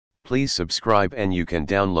Please subscribe and you can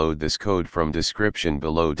download this code from description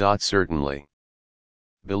below. Certainly.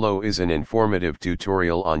 Below is an informative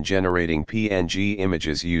tutorial on generating PNG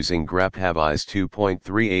images using Graphviz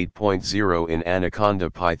 2.38.0 in Anaconda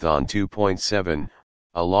Python 2.7,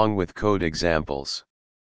 along with code examples.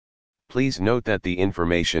 Please note that the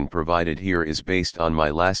information provided here is based on my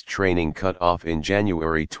last training cut off in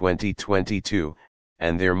January 2022,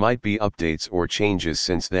 and there might be updates or changes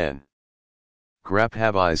since then.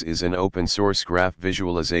 Graphviz is an open-source graph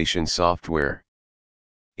visualization software.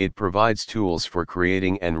 It provides tools for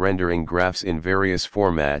creating and rendering graphs in various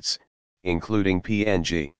formats, including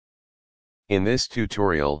PNG. In this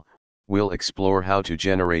tutorial, we'll explore how to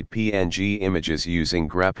generate PNG images using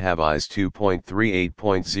Graphviz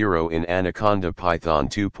 2.38.0 in Anaconda Python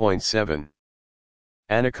 2.7.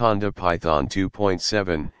 Anaconda Python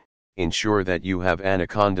 2.7, ensure that you have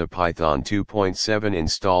Anaconda Python 2.7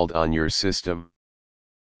 installed on your system.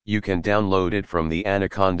 You can download it from the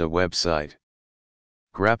Anaconda website.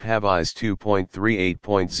 Graphviz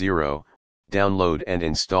 2.38.0, download and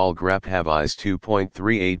install Graphviz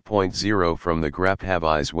 2.38.0 from the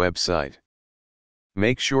Graphviz website.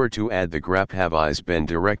 Make sure to add the Graphviz bin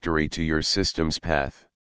directory to your system's path.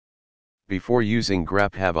 Before using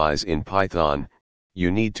Graphviz in Python, you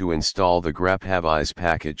need to install the Graphviz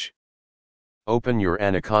package. Open your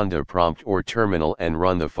Anaconda Prompt or terminal and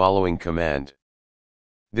run the following command.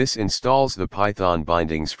 This installs the Python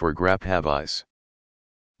bindings for Graphviz.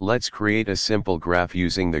 Let's create a simple graph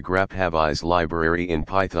using the Graphviz library in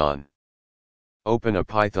Python. Open a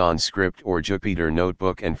Python script or Jupyter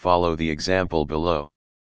notebook and follow the example below.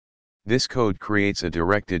 This code creates a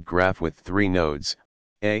directed graph with 3 nodes,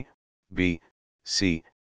 A, B, C,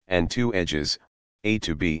 and 2 edges, A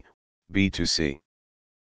to B, B to C.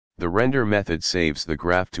 The render method saves the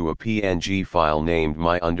graph to a PNG file named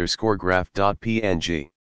my_graph.png.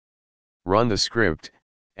 Run the script,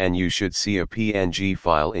 and you should see a PNG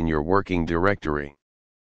file in your working directory.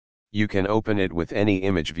 You can open it with any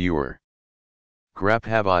image viewer.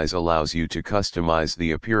 Graphviz allows you to customize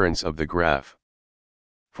the appearance of the graph.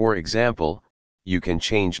 For example, you can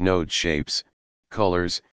change node shapes,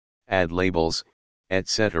 colors, add labels,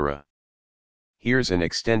 etc. Here's an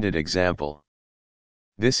extended example.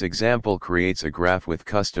 This example creates a graph with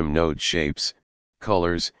custom node shapes,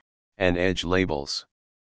 colors, and edge labels.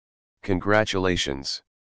 Congratulations!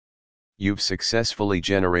 You've successfully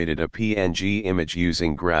generated a PNG image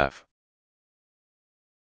using Graph.